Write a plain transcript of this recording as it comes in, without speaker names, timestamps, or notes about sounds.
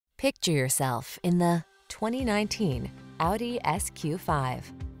Picture yourself in the 2019 Audi SQ5.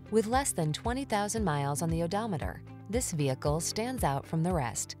 With less than 20,000 miles on the odometer, this vehicle stands out from the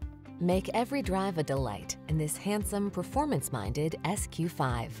rest. Make every drive a delight in this handsome, performance-minded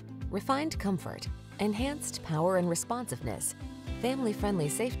SQ5. Refined comfort, enhanced power and responsiveness, family-friendly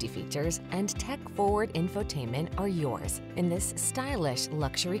safety features, and tech-forward infotainment are yours in this stylish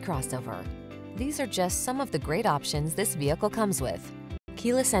luxury crossover. These are just some of the great options this vehicle comes with: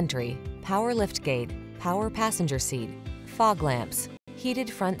 keyless entry, power liftgate, power passenger seat, fog lamps, heated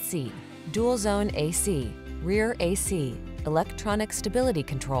front seat, dual zone AC, rear AC, electronic stability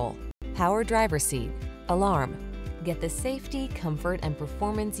control, power driver seat, alarm. Get the safety, comfort, and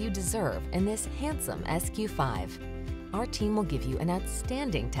performance you deserve in this handsome SQ5. Our team will give you an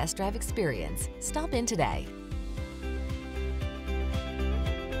outstanding test drive experience. Stop in today.